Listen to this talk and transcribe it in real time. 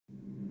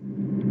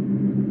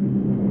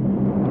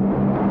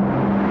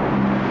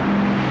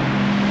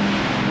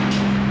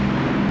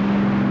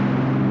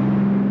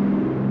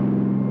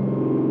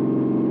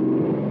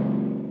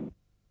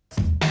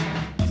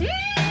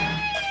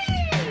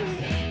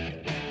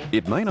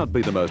It may not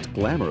be the most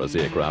glamorous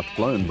aircraft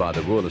flown by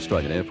the Royal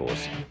Australian Air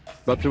Force,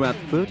 but throughout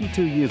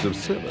 32 years of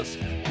service,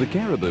 the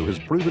Caribou has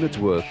proven its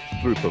worth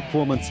through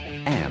performance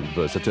and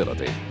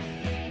versatility.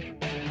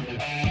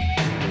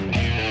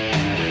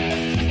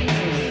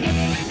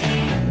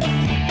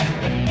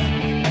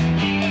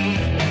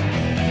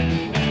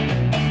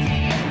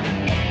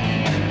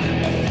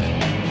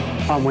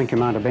 I'm Wing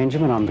Commander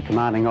Benjamin. I'm the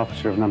commanding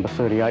officer of number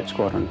 38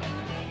 Squadron.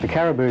 The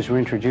Caribous were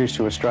introduced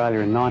to Australia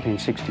in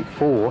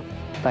 1964.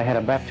 They had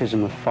a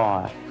baptism of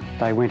fire.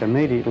 They went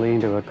immediately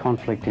into a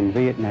conflict in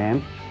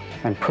Vietnam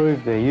and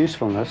proved their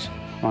usefulness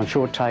on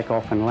short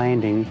takeoff and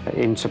landing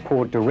in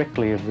support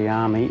directly of the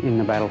Army in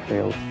the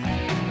battlefield.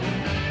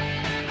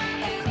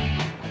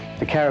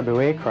 The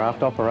Caribou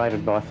aircraft,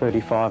 operated by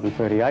 35 and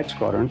 38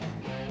 Squadron,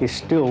 is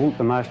still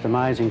the most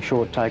amazing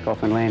short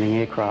takeoff and landing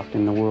aircraft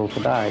in the world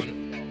today.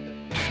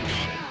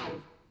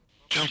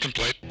 Jump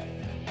complete.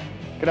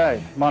 G'day,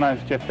 my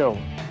name's Jeff Hill.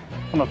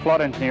 I'm a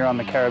flight engineer on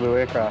the Caribou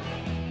aircraft.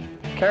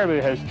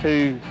 Caribou has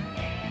two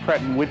Pratt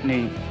 &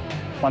 Whitney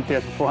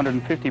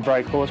 1,450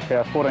 brake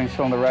horsepower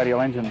 14-cylinder radial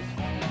engines.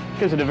 It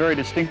gives it a very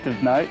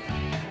distinctive note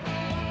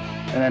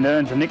and it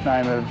earns a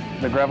nickname of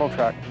the gravel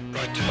truck.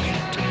 Right turning.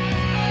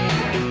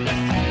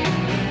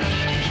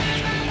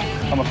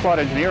 I'm a flight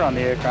engineer on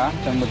the aircraft,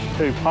 and with the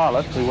two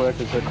pilots we work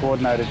as a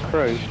coordinated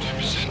crew.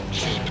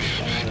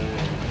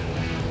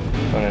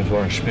 My name's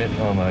Warren Schmidt.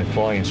 I'm a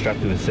flying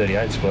instructor with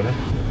 38 Squadron.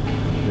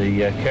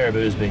 The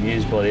Caribou has been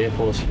used by the Air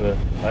Force for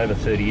over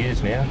 30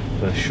 years now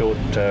for short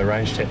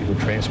range tactical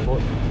transport.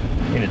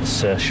 In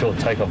its short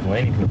takeoff and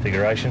landing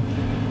configuration,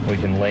 we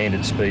can land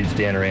at speeds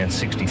down around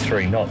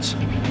 63 knots,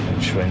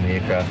 which when the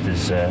aircraft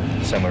is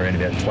somewhere around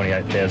about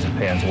 28,000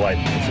 pounds weight,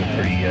 is a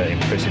pretty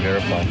impressive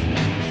aeroplane.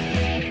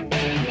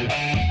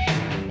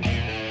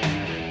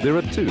 There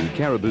are two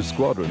Caribou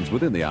squadrons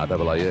within the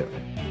RAAF.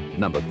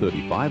 Number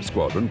 35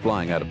 Squadron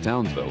flying out of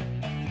Townsville,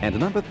 and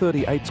number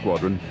 38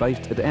 Squadron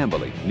based at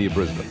Amberley near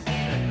Brisbane.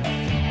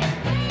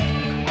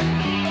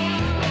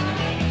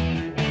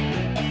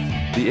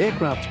 The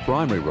aircraft's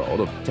primary role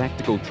of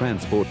tactical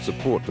transport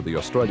support to the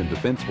Australian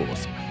Defence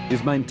Force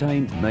is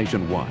maintained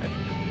nationwide,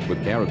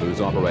 with Caribous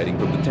operating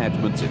from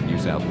detachments in New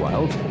South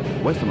Wales,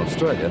 Western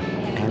Australia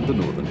and the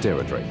Northern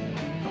Territory.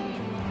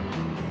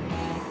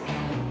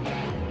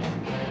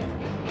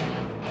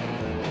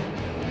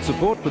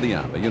 Support for the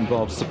Army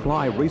involves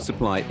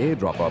supply-resupply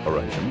airdrop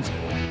operations,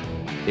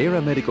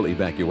 aeromedical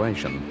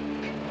evacuation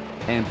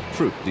and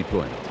troop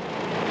deployment.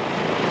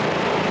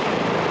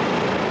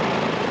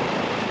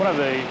 One of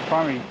the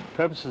primary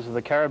purposes of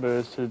the Caribou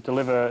is to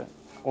deliver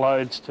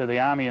loads to the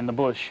Army in the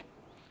bush.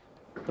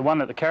 The one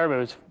that the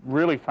Caribou is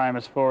really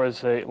famous for is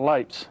the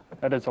LAPES,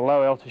 that is a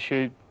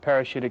low-altitude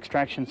parachute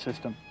extraction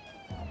system.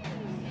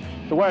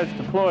 The way it's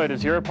deployed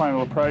is the aeroplane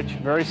will approach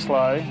very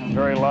slow and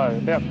very low,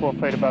 about 4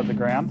 feet above the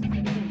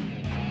ground.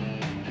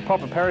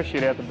 Pop a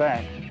parachute out the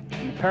back.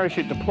 When the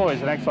parachute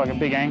deploys, it acts like a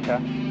big anchor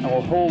and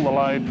will haul the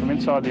load from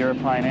inside the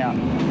aeroplane out.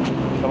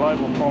 The load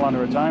will fall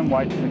under its own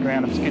weight to the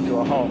ground and skid to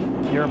a halt.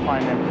 The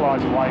aeroplane then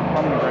flies away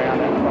from the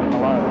ground and from the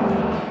load.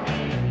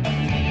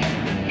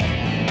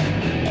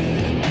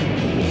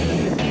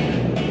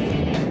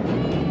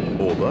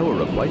 Although a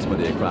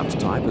replacement aircraft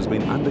type has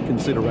been under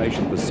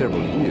consideration for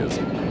several years,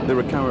 there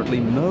are currently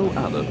no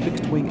other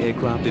fixed-wing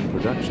aircraft in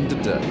production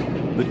today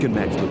that can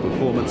match the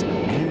performance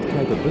and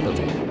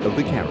capability of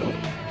the Caribou.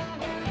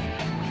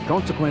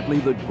 Consequently,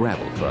 the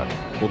gravel truck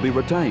will be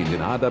retained in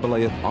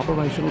RAAF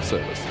operational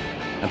service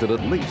until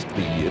at least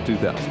the year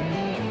 2000.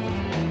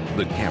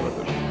 The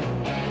Caribou,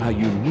 a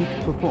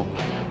unique performer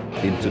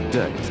in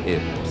today's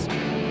Air Force.